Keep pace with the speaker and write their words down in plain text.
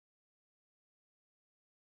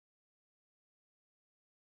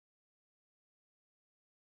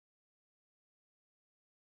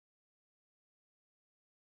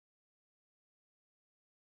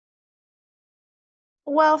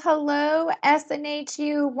Well, hello,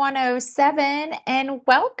 SNHU 107, and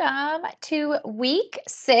welcome to week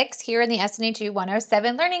 6 here in the SNHU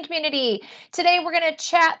 107 learning community. Today, we're going to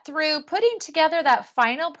chat through putting together that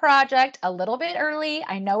final project a little bit early.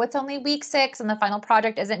 I know it's only week 6 and the final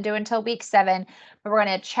project isn't due until week 7, but we're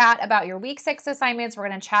going to chat about your week 6 assignments. We're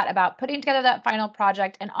going to chat about putting together that final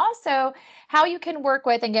project and also how you can work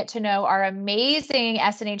with and get to know our amazing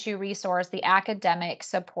SNHU resource, the Academic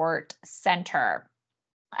Support Center.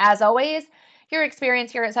 As always, your experience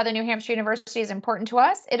here at Southern New Hampshire University is important to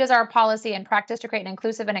us. It is our policy and practice to create an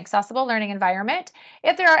inclusive and accessible learning environment.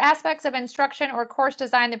 If there are aspects of instruction or course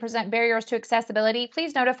design that present barriers to accessibility,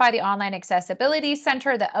 please notify the Online Accessibility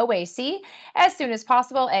Center, the OAC, as soon as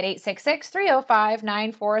possible at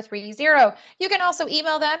 866-305-9430. You can also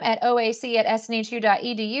email them at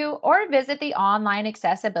oac@snhu.edu or visit the Online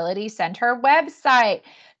Accessibility Center website.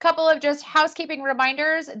 Couple of just housekeeping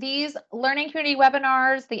reminders. These learning community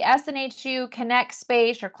webinars, the SNHU Connect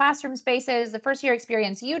space or classroom spaces, the first year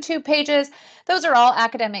experience YouTube pages, those are all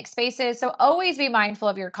academic spaces. So always be mindful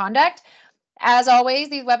of your conduct. As always,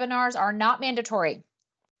 these webinars are not mandatory.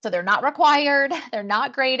 So they're not required, they're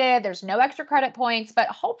not graded, there's no extra credit points, but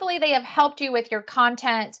hopefully they have helped you with your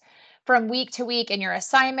content from week to week in your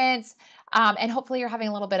assignments. And hopefully you're having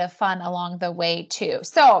a little bit of fun along the way too.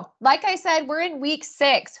 So like I said, we're in week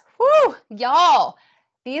 6. Whew, y'all,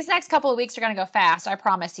 these next couple of weeks are going to go fast, I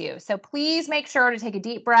promise you. So please make sure to take a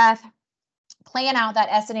deep breath, plan out that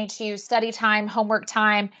SNHU study time, homework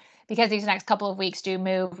time, because these next couple of weeks do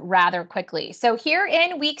move rather quickly. So here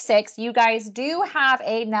in week 6, you guys do have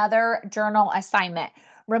another journal assignment.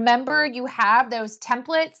 Remember, you have those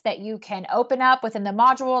templates that you can open up within the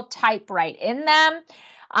module, type right in them.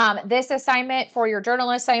 This assignment for your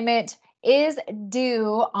journal assignment is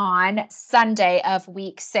due on Sunday of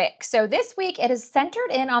week 6. So this week it is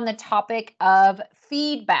centered in on the topic of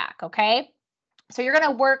feedback, okay? So you're going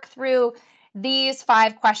to work through these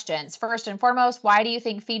 5 questions. First and foremost, why do you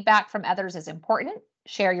think feedback from others is important?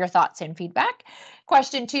 Share your thoughts and feedback.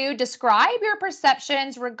 Question 2, describe your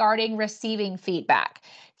perceptions regarding receiving feedback.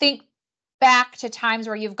 Think back to times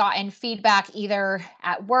where you've gotten feedback either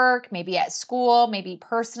at work, maybe at school, maybe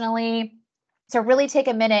personally. So really take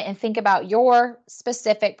a minute and think about your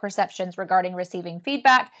specific perceptions regarding receiving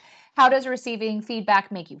feedback. How does receiving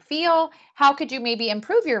feedback make you feel? How could you maybe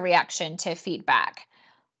improve your reaction to feedback?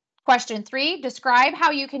 Question 3, describe how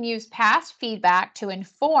you can use past feedback to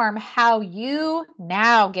inform how you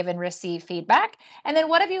now give and receive feedback. And then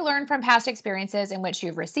what have you learned from past experiences in which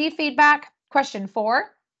you've received feedback? Question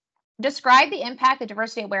 4, describe the impact that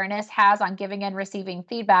diversity awareness has on giving and receiving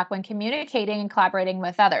feedback when communicating and collaborating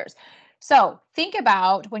with others. So think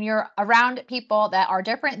about when you're around people that are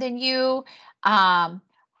different than you,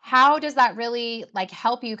 how does that really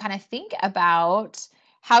help you kind of think about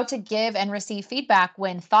how to give and receive feedback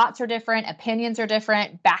when thoughts are different, opinions are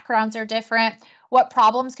different, backgrounds are different? What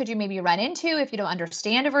problems could you maybe run into if you don't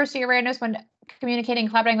understand diversity awareness when communicating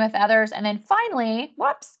and collaborating with others? And then finally,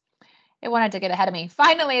 whoops, it wanted to get ahead of me.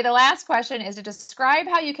 Finally, the last question is to describe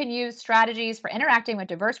how you can use strategies for interacting with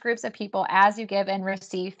diverse groups of people as you give and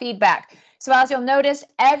receive feedback. So as you'll notice,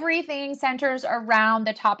 everything centers around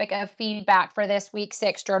the topic of feedback for this week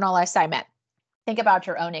 6 journal assignment. Think about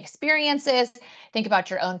your own experiences, think about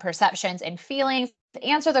your own perceptions and feelings,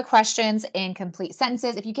 answer the questions in complete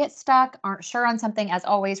sentences. If you get stuck, aren't sure on something, as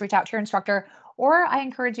always, reach out to your instructor, or I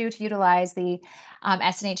encourage you to utilize the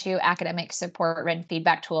SNHU Academic Support written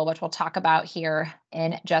feedback tool, which we'll talk about here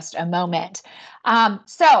in just a moment.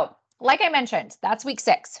 So like I mentioned, that's week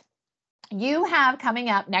 6. You have coming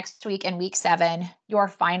up next week in week 7, your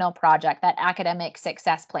final project, that academic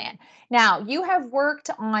success plan. Now, you have worked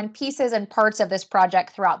on pieces and parts of this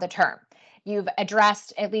project throughout the term. You've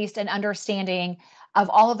addressed at least an understanding of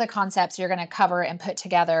all of the concepts you're going to cover and put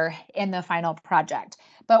together in the final project.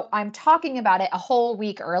 But I'm talking about it a whole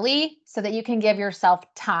week early so that you can give yourself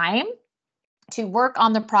time to work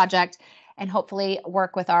on the project and hopefully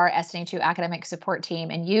work with our SNHU academic support team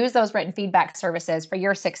and use those written feedback services for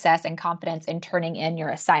your success and confidence in turning in your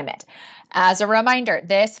assignment. As a reminder,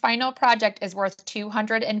 this final project is worth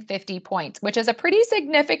 250 points, which is a pretty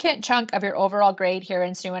significant chunk of your overall grade here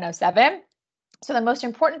in SNHU 107. So the most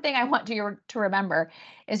important thing I want you to remember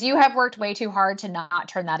is you have worked way too hard to not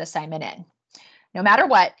turn that assignment in. No matter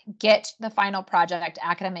what, get the final project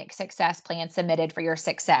academic success plan submitted for your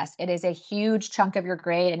success. It is a huge chunk of your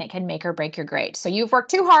grade and it can make or break your grade. So you've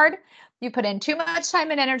worked too hard, you put in too much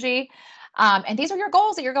time and energy, and these are your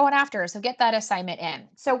goals that you're going after. So get that assignment in.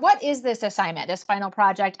 So what is this assignment, this final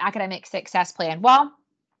project academic success plan? Well,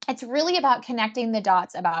 It's really about connecting the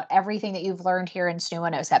dots about everything that you've learned here in SNHU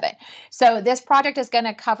 107. So this project is going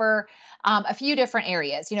to cover a few different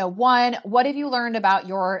areas. One, what have you learned about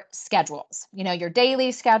your schedules? Your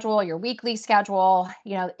daily schedule, your weekly schedule,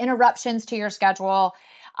 interruptions to your schedule.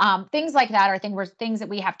 Things like that are things that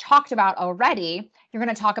we have talked about already. You're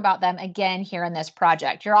going to talk about them again here in this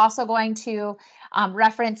project. You're also going to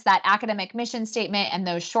reference that academic mission statement and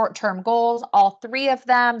those short-term goals, all three of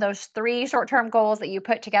them, those three short-term goals that you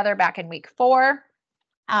put together back in week 4.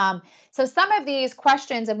 So some of these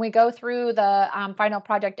questions, and we go through the final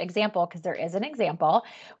project example, because there is an example.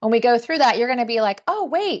 When we go through that, you're going to be like, oh,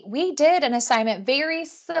 wait, we did an assignment very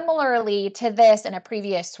similarly to this in a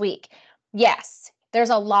previous week. Yes, there's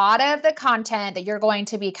a lot of the content that you're going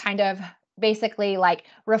to be kind of basically like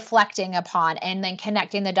reflecting upon and then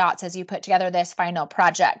connecting the dots as you put together this final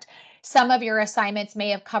project. Some of your assignments may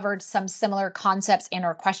have covered some similar concepts and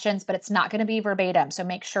or questions, but it's not going to be verbatim. So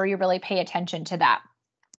make sure you really pay attention to that,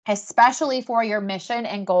 especially for your mission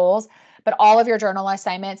and goals, but all of your journal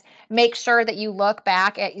assignments. Make sure that you look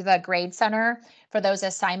back at the Grade Center for those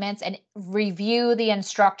assignments and review the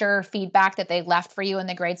instructor feedback that they left for you in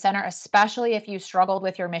the Grade Center, especially if you struggled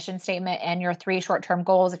with your mission statement and your 3 short-term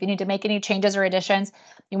goals. If you need to make any changes or additions,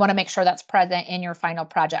 you want to make sure that's present in your final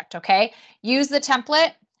project, okay? Use the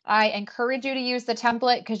template. I encourage you to use the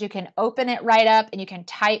template because you can open it right up and you can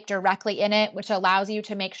type directly in it, which allows you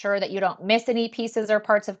to make sure that you don't miss any pieces or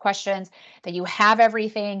parts of questions, that you have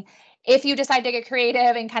everything. If you decide to get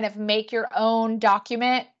creative and kind of make your own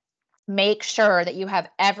document, make sure that you have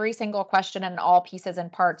every single question and all pieces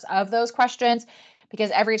and parts of those questions, because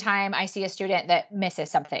every time I see a student that misses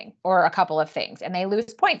something or a couple of things and they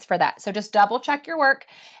lose points for that. So just double check your work,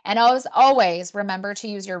 and always remember to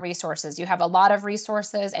use your resources. You have a lot of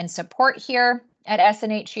resources and support here at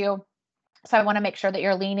SNHU. So I want to make sure that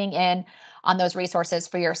you're leaning in on those resources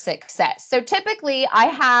for your success. So typically I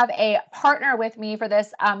have a partner with me for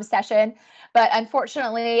this session, but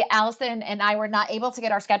unfortunately Allison and I were not able to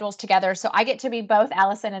get our schedules together. So I get to be both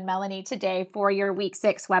Allison and Melanie today for your week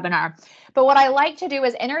 6 webinar. But what I like to do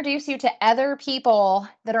is introduce you to other people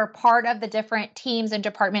that are part of the different teams and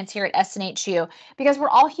departments here at SNHU, because we're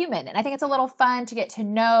all human. And I think it's a little fun to get to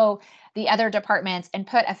know the other departments and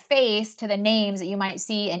put a face to the names that you might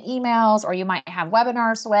see in emails or you might have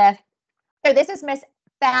webinars with. So this is Miss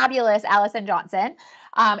Fabulous Allison Johnson.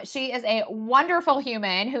 She is a wonderful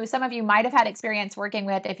human who some of you might have had experience working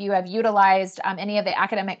with if you have utilized any of the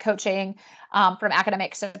academic coaching from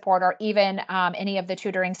Academic Support, or even any of the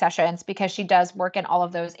tutoring sessions, because she does work in all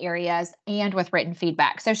of those areas and with written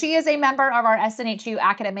feedback. So she is a member of our SNHU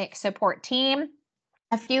Academic Support team.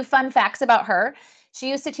 A few fun facts about her. She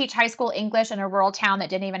used to teach high school English in a rural town that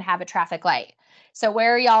didn't even have a traffic light. So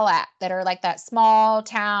where are y'all at that are like that small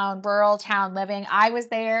town, rural town living? I was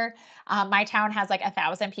there. My town has like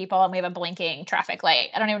 1,000 people and we have a blinking traffic light.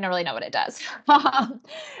 I don't even really know what it does.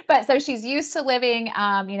 But so she's used to living,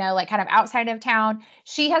 like kind of outside of town.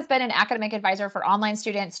 She has been an academic advisor for online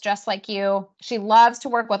students just like you. She loves to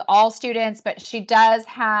work with all students, but she does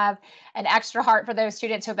have an extra heart for those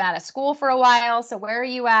students who have been out of school for a while. So where are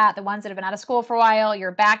you at? The ones that have been out of school for a while,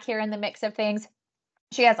 you're back here in the mix of things.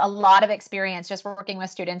 She has a lot of experience just working with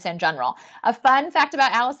students in general. A fun fact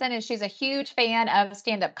about Allison is she's a huge fan of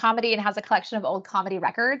stand-up comedy and has a collection of old comedy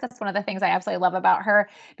records. That's one of the things I absolutely love about her.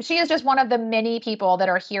 But she is just one of the many people that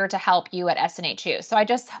are here to help you at SNHU. So I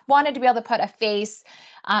just wanted to be able to put a face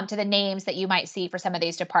to the names that you might see for some of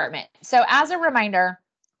these departments. So as a reminder,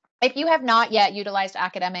 if you have not yet utilized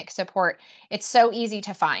academic support, it's so easy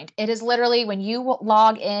to find. It is literally when you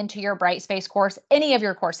log into your Brightspace course, any of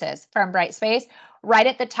your courses from Brightspace, right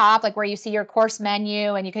at the top, like where you see your course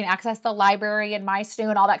menu and you can access the library and My SNHU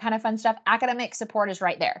and all that kind of fun stuff, academic support is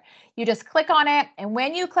right there. You just click on it, and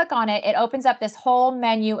when you click on it, it opens up this whole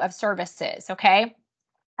menu of services, okay?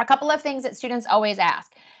 A couple of things that students always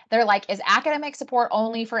ask. They're like, is academic support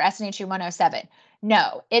only for SNHU 107?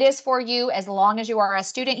 No, it is for you as long as you are a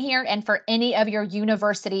student here and for any of your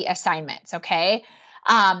university assignments, okay?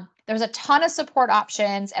 There's a ton of support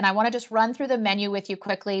options, and I want to just run through the menu with you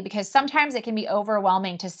quickly because sometimes it can be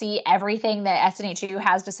overwhelming to see everything that SNHU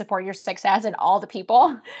has to support your success and all the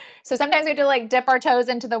people. So sometimes we have to like dip our toes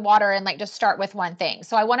into the water and like just start with one thing.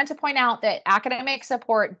 So I wanted to point out that academic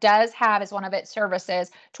support does have as one of its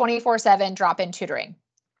services 24/7 drop-in tutoring.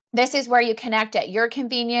 This is where you connect at your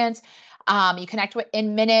convenience. You connect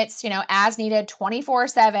in minutes, as needed,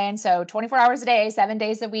 24/7. So 24 hours a day, 7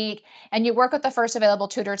 days a week. And you work with the first available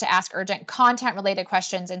tutor to ask urgent content related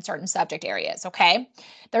questions in certain subject areas. Okay.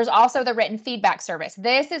 There's also the written feedback service.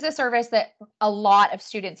 This is a service that a lot of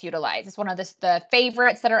students utilize. It's one of the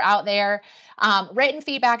favorites that are out there. Written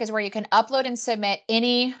feedback is where you can upload and submit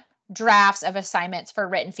any drafts of assignments for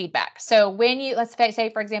written feedback. So when let's say,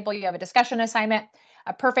 for example, you have a discussion assignment,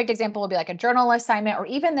 a perfect example would be like a journal assignment, or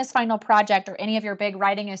even this final project, or any of your big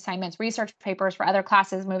writing assignments, research papers for other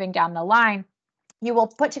classes moving down the line. You will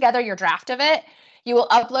put together your draft of it. You will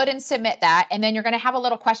upload and submit that. And then you're going to have a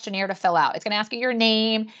little questionnaire to fill out. It's going to ask you your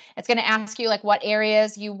name. It's going to ask you like what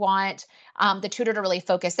areas you want the tutor to really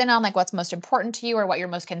focus in on, like what's most important to you or what you're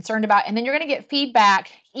most concerned about. And then you're going to get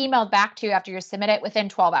feedback emailed back to you after you submit it within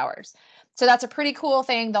 12 hours. So that's a pretty cool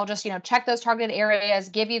thing. They'll just, check those targeted areas,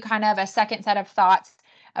 give you kind of a second set of thoughts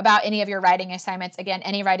about any of your writing assignments. Again,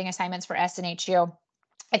 any writing assignments for SNHU.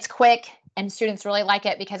 It's quick and students really like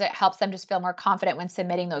it because it helps them just feel more confident when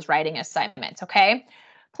submitting those writing assignments, okay?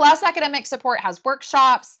 Plus, Academic Support has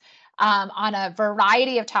workshops on a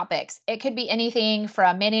variety of topics. It could be anything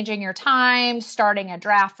from managing your time, starting a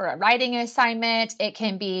draft for a writing assignment. It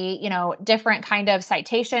can be, different kind of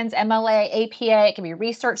citations, MLA, APA. It can be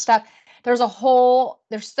research stuff. There's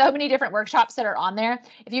so many different workshops that are on there.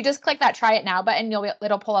 If you just click that try it now button,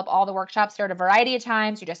 it'll pull up all the workshops. They're at a variety of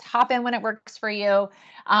times. You just hop in when it works for you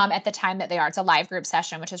at the time that they are. It's a live group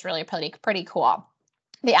session, which is really pretty cool.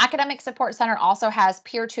 The Academic Support Center also has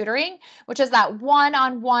peer tutoring, which is that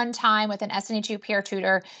one-on-one time with an SNHU peer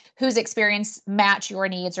tutor whose experience match your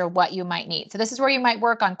needs or what you might need. So this is where you might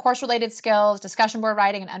work on course-related skills, discussion board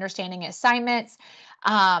writing, and understanding assignments.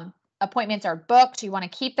 Appointments are booked. You want to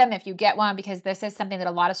keep them if you get one, because this is something that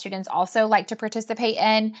a lot of students also like to participate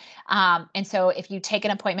in. And so if you take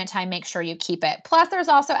an appointment time, make sure you keep it. Plus, there's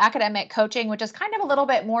also academic coaching, which is kind of a little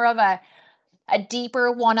bit more of a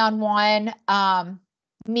deeper one-on-one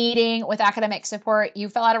meeting with Academic Support. You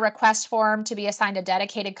fill out a request form to be assigned a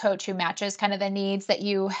dedicated coach who matches kind of the needs that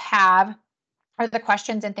you have, or the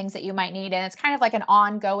questions and things that you might need. And it's kind of like an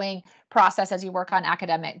ongoing process as you work on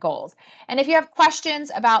academic goals. And if you have questions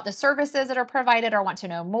about the services that are provided or want to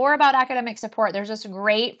know more about Academic Support, there's this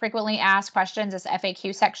great frequently asked questions, this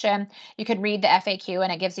FAQ section. You can read the FAQ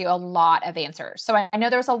and it gives you a lot of answers. So I know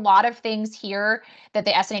there's a lot of things here that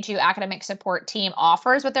the SNHU Academic Support team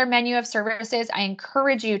offers with their menu of services. I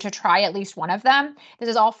encourage you to try at least one of them. This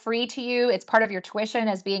is all free to you. It's part of your tuition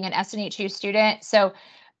as being an SNHU student. So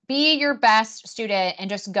be your best student and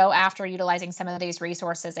just go after utilizing some of these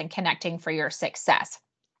resources and connecting for your success.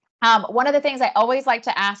 One of the things I always like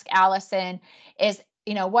to ask Allison is,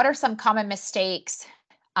 what are some common mistakes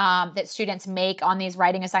that students make on these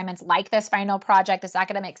writing assignments, like this final project, this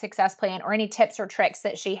academic success plan, or any tips or tricks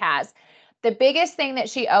that she has? The biggest thing that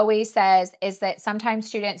she always says is that sometimes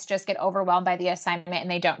students just get overwhelmed by the assignment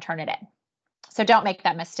and they don't turn it in. So don't make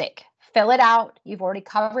that mistake. Fill it out. You've already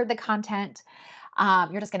covered the content.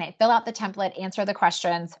 You're just going to fill out the template, answer the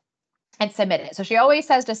questions, and submit it. So she always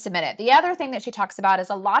says to submit it. The other thing that she talks about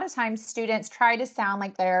is a lot of times students try to sound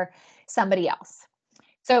like they're somebody else.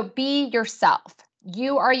 So be yourself.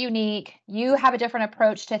 You are unique. You have a different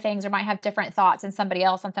approach to things, or might have different thoughts than somebody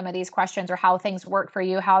else on some of these questions, or how things work for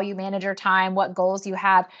you, how you manage your time, what goals you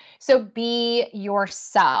have. So be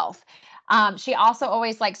yourself. She also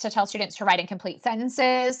always likes to tell students to write in complete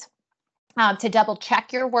sentences. To double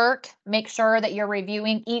check your work, make sure that you're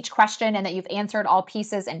reviewing each question and that you've answered all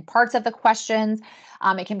pieces and parts of the questions.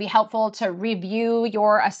 It can be helpful to review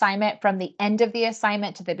your assignment from the end of the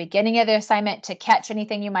assignment to the beginning of the assignment to catch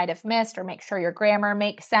anything you might have missed, or make sure your grammar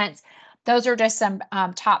makes sense. Those are just some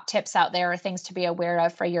top tips out there, or things to be aware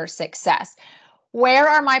of for your success. Where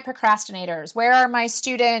are my procrastinators? Where are my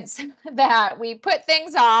students that we put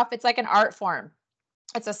things off? It's like an art form.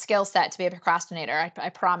 It's a skill set to be a procrastinator, I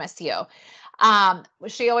promise you.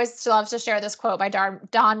 She always loves to share this quote by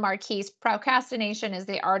Don Marquis: procrastination is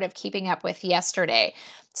the art of keeping up with yesterday.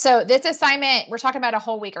 So this assignment, we're talking about a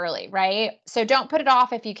whole week early, right? So don't put it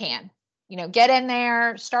off if you can. Get in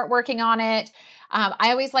there, start working on it.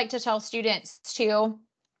 I always like to tell students too,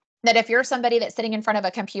 that if you're somebody that's sitting in front of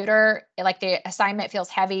a computer, like the assignment feels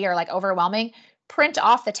heavy or like overwhelming, print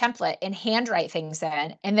off the template and handwrite things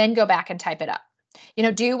in, and then go back and type it up.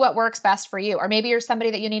 Do what works best for you. Or maybe you're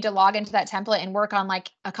somebody that you need to log into that template and work on like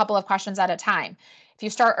a couple of questions at a time. If you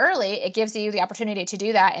start early, it gives you the opportunity to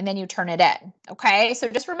do that, and then you turn it in. Okay, so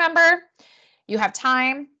just remember, you have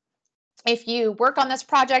time. If you work on this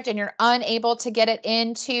project and you're unable to get it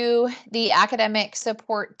into the academic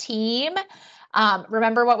support team,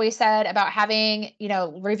 Remember what we said about having,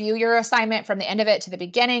 review your assignment from the end of it to the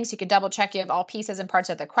beginning, so you can double check you have all pieces and parts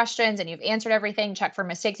of the questions and you've answered everything, check for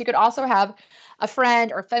mistakes. You could also have a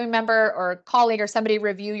friend or family member or colleague or somebody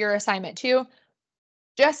review your assignment too,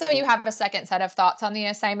 just so you have a second set of thoughts on the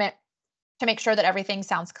assignment to make sure that everything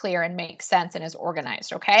sounds clear and makes sense and is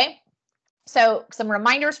organized, okay? So some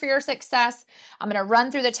reminders for your success. I'm going to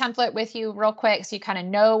run through the template with you real quick so you kind of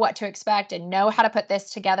know what to expect and know how to put this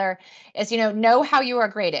together. Is, know how you are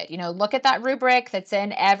graded. Look at that rubric that's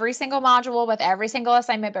in every single module with every single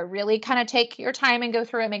assignment, but really kind of take your time and go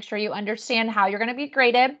through it. Make sure you understand how you're going to be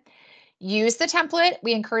graded. Use the template.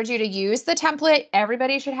 We encourage you to use the template.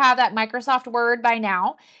 Everybody should have that Microsoft Word by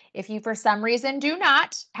now. If you, for some reason, do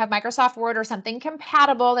not have Microsoft Word or something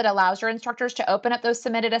compatible that allows your instructors to open up those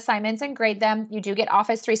submitted assignments and grade them, you do get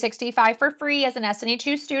Office 365 for free as an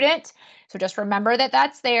SNHU student. So just remember that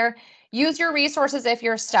that's there. Use your resources if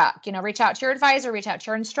you're stuck. Reach out to your advisor, reach out to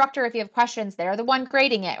your instructor if you have questions. They're the one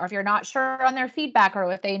grading it, or if you're not sure on their feedback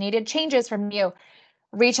or if they needed changes from you.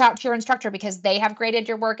 Reach out to your instructor because they have graded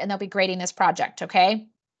your work and they'll be grading this project, okay?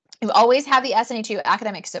 You always have the SNHU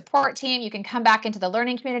Academic Support team. You can come back into the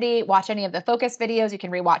learning community, watch any of the focus videos. You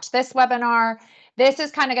can rewatch this webinar. This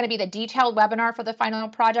is kind of going to be the detailed webinar for the final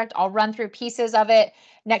project. I'll run through pieces of it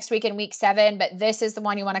next week in week 7, but this is the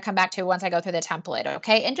one you want to come back to once I go through the template,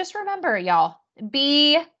 okay? And just remember, y'all,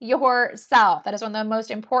 be yourself. That is one of the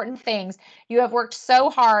most important things. You have worked so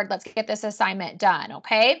hard. Let's get this assignment done,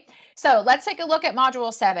 okay? So let's take a look at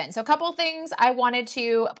Module 7. So a couple of things I wanted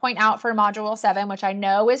to point out for Module 7, which I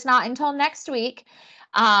know is not until next week.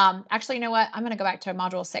 Actually, you know what? I'm going to go back to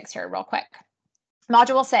Module 6 here real quick.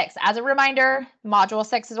 Module 6, as a reminder, Module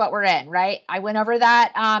 6 is what we're in, right? I went over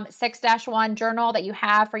that 6-1 journal that you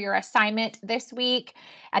have for your assignment this week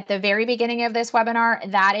at the very beginning of this webinar.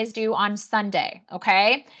 That is due on Sunday,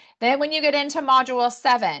 okay? Then when you get into Module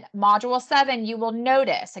 7, you will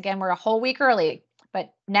notice, again, we're a whole week early,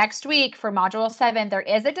 but next week for Module 7, there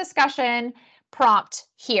is a discussion prompt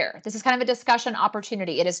here. This is kind of a discussion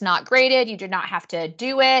opportunity. It is not graded. You do not have to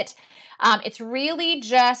do it. It's really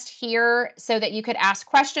just here so that you could ask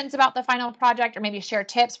questions about the final project or maybe share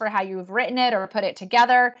tips for how you've written it or put it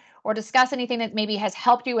together or discuss anything that maybe has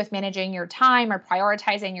helped you with managing your time or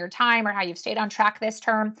prioritizing your time or how you've stayed on track this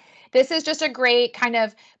term. This is just a great kind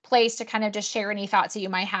of place to kind of just share any thoughts that you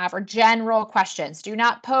might have or general questions. Do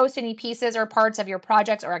not post any pieces or parts of your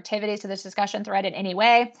projects or activities to this discussion thread in any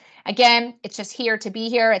way. Again, it's just here to be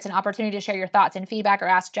here. It's an opportunity to share your thoughts and feedback or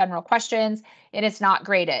ask general questions. It is not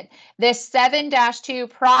graded. This 7-2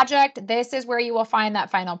 project, this is where you will find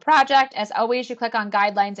that final project. As always, you click on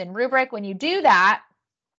guidelines and rubric. When you do that,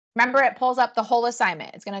 remember it pulls up the whole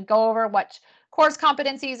assignment. It's going to go over what course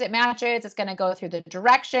competencies it matches. It's going to go through the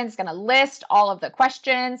directions. It's going to list all of the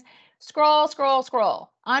questions. Scroll, scroll, scroll.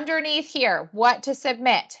 Underneath here, what to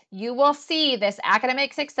submit. You will see this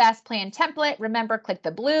academic success plan template. Remember, click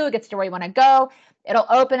the blue. It gets to where you want to go. It'll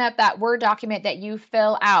open up that Word document that you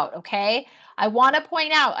fill out, okay? I want to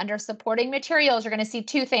point out under supporting materials, you're going to see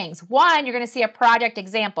 2 things. One, you're going to see a project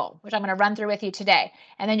example, which I'm going to run through with you today.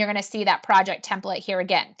 And then you're going to see that project template here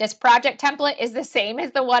again. This project template is the same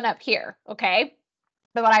as the one up here, okay?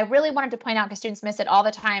 But what I really wanted to point out, because students miss it all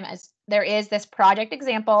the time, is there is this project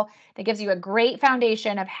example that gives you a great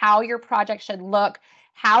foundation of how your project should look,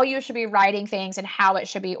 how you should be writing things, and how it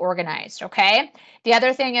should be organized, okay? The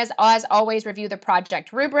other thing is, as always, review the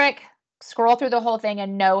project rubric, scroll through the whole thing,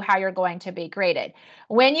 and know how you're going to be graded.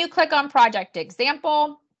 When you click on project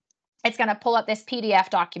example, it's going to pull up this PDF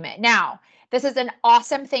document. Now, this is an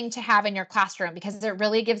awesome thing to have in your classroom because it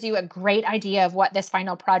really gives you a great idea of what this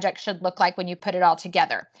final project should look like when you put it all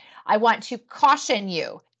together. I want to caution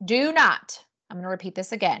you, do not, I'm going to repeat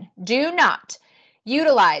this again, do not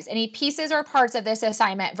utilize any pieces or parts of this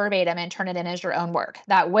assignment verbatim and turn it in as your own work.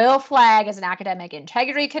 That will flag as an academic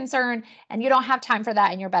integrity concern, and you don't have time for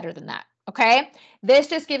that, and you're better than that. Okay, this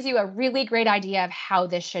just gives you a really great idea of how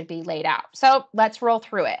this should be laid out. So let's roll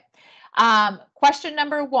through it. Question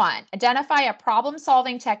number 1, identify a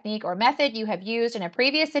problem-solving technique or method you have used in a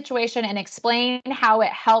previous situation and explain how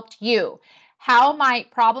it helped you. How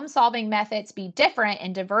might problem-solving methods be different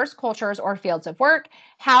in diverse cultures or fields of work?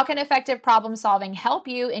 How can effective problem-solving help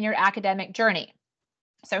you in your academic journey?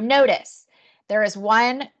 So notice, there is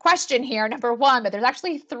one question here, number 1, but there's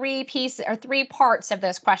actually 3 pieces or 3 parts of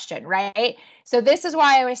this question, right? So this is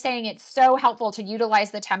why I was saying it's so helpful to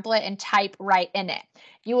utilize the template and type right in it.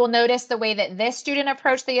 You will notice the way that this student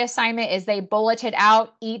approached the assignment is they bulleted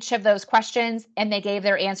out each of those questions and they gave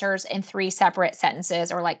their answers in 3 separate sentences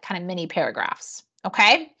or like kind of mini paragraphs,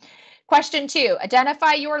 okay? Question 2,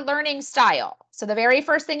 identify your learning style. So the very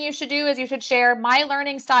first thing you should do is you should share my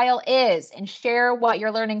learning style is and share what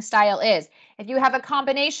your learning style is. If you have a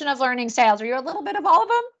combination of learning styles or you're a little bit of all of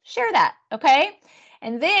them, share that, okay?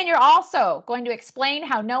 And then you're also going to explain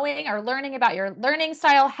how knowing or learning about your learning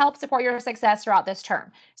style helps support your success throughout this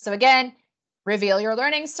term. So again, reveal your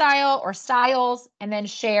learning style or styles and then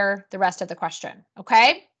share the rest of the question,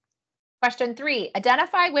 okay? Question 3,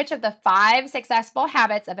 identify which of the 5 successful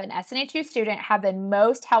habits of an SNHU student have been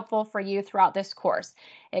most helpful for you throughout this course.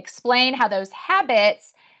 Explain how those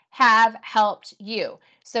habits have helped you.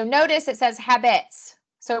 So notice it says habits,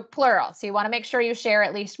 so plural. So you want to make sure you share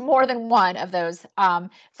at least more than one of those 5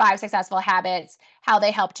 successful habits, how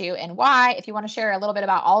they helped you and why. If you want to share a little bit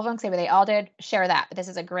about all of them, say what they all did, share that. But this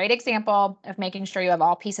is a great example of making sure you have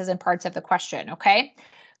all pieces and parts of the question, okay?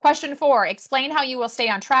 Question 4, explain how you will stay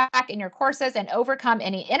on track in your courses and overcome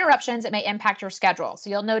any interruptions that may impact your schedule. So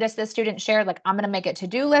you'll notice this student shared, like, I'm going to make a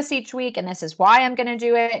to-do list each week, and this is why I'm going to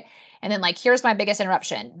do it. And then, like, here's my biggest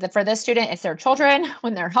interruption. For this student, it's their children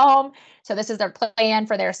when they're home. So this is their plan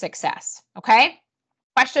for their success. Okay.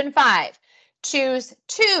 Question 5. Choose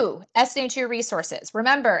 2 SNHU resources.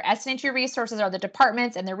 Remember, SNHU resources are the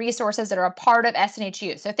departments and the resources that are a part of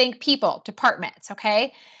SNHU. So think people, departments,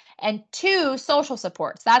 okay? And 2 social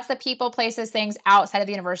supports. That's the people, places, things outside of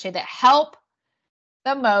the university that help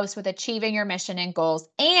the most with achieving your mission and goals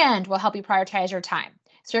and will help you prioritize your time.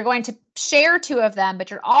 So you're going to share 2 of them,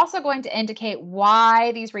 but you're also going to indicate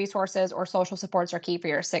why these resources or social supports are key for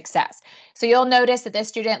your success. So you'll notice that this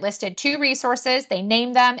student listed 2 resources, they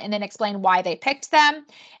named them and then explained why they picked them.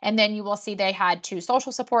 And then you will see they had 2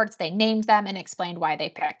 social supports, they named them and explained why they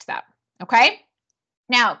picked them. Okay.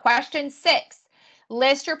 Now, question 6.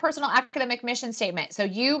 List your personal academic mission statement. So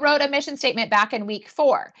you wrote a mission statement back in week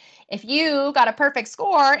 4. If you got a perfect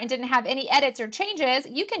score and didn't have any edits or changes,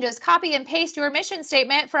 you can just copy and paste your mission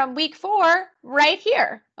statement from week 4 right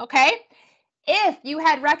here, okay? If you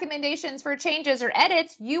had recommendations for changes or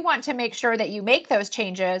edits, you want to make sure that you make those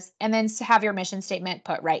changes and then have your mission statement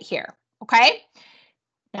put right here, okay?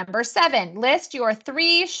 Number 7, list your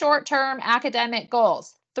 3 short-term academic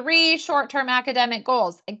goals. 3 short-term academic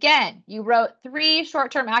goals. Again, you wrote 3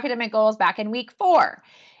 short-term academic goals back in week 4.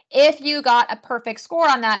 If you got a perfect score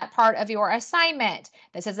on that part of your assignment,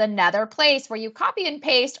 this is another place where you copy and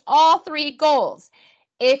paste all 3 goals.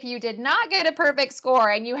 If you did not get a perfect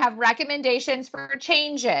score and you have recommendations for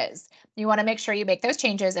changes, you want to make sure you make those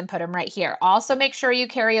changes and put them right here. Also, make sure you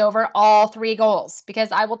carry over all 3 goals,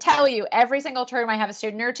 because I will tell you every single term I have a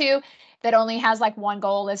student or 2 that only has like 1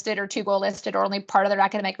 goal listed or 2 goal listed or only part of their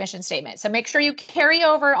academic mission statement. So make sure you carry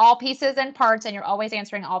over all pieces and parts and you're always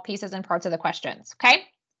answering all pieces and parts of the questions. Okay,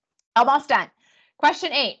 almost done.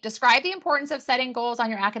 Question 8, describe the importance of setting goals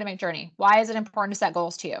on your academic journey. Why is it important to set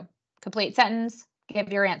goals to you? Complete sentence,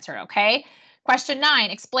 give your answer, okay? Question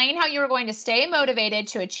 9, explain how you are going to stay motivated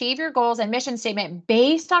to achieve your goals and mission statement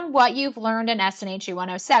based on what you've learned in SNHU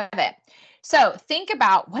 107. So think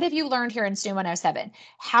about, what have you learned here in SNHU 107?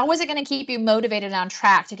 How is it going to keep you motivated and on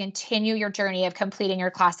track to continue your journey of completing your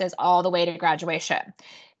classes all the way to graduation?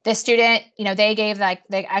 The student, they gave like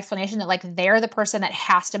the explanation that like they're the person that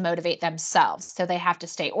has to motivate themselves. So they have to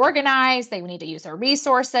stay organized. They need to use their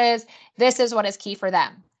resources. This is what is key for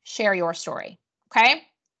them. Share your story. Okay.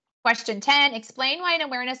 Question 10, explain why an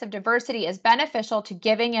awareness of diversity is beneficial to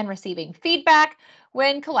giving and receiving feedback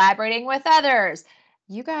when collaborating with others.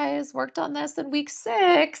 You guys worked on this in week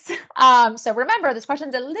 6. So remember, this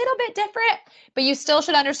question's a little bit different, but you still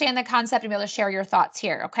should understand the concept and be able to share your thoughts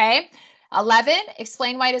here, okay? 11,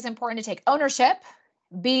 explain why it is important to take ownership,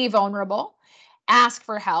 be vulnerable, ask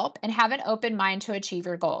for help, and have an open mind to achieve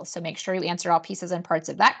your goals. So make sure you answer all pieces and parts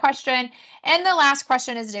of that question. And the last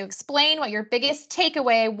question is to explain what your biggest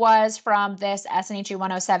takeaway was from this SNHU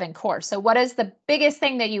 107 course. So what is the biggest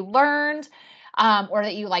thing that you learned or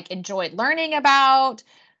that you enjoyed learning about?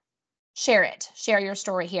 Share it. Share your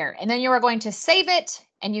story here. And then you are going to save it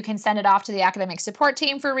and you can send it off to the academic support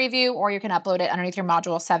team for review, or you can upload it underneath your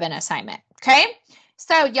Module 7 assignment. Okay?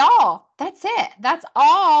 So y'all, that's it. That's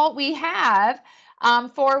all we have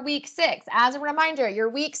for week 6. As a reminder, your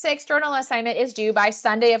week 6 journal assignment is due by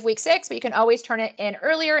Sunday of week 6, but you can always turn it in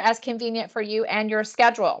earlier as convenient for you and your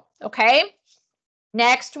schedule. Okay?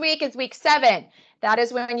 Next week is week 7. That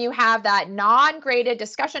is when you have that non-graded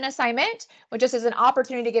discussion assignment, which just is an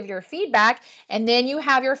opportunity to give your feedback, and then you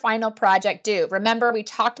have your final project due. Remember, we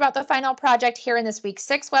talked about the final project here in this week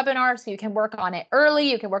 6 webinar, so you can work on it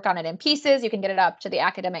early, you can work on it in pieces, you can get it up to the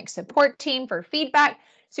academic support team for feedback,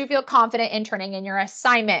 so you feel confident in turning in your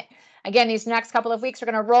assignment. Again, these next couple of weeks are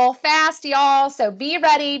going to roll fast, y'all, so be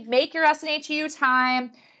ready, make your SNHU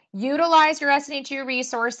time. Utilize your SNHU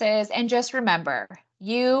resources and just remember,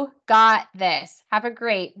 you got this. Have a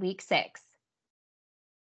great week 6.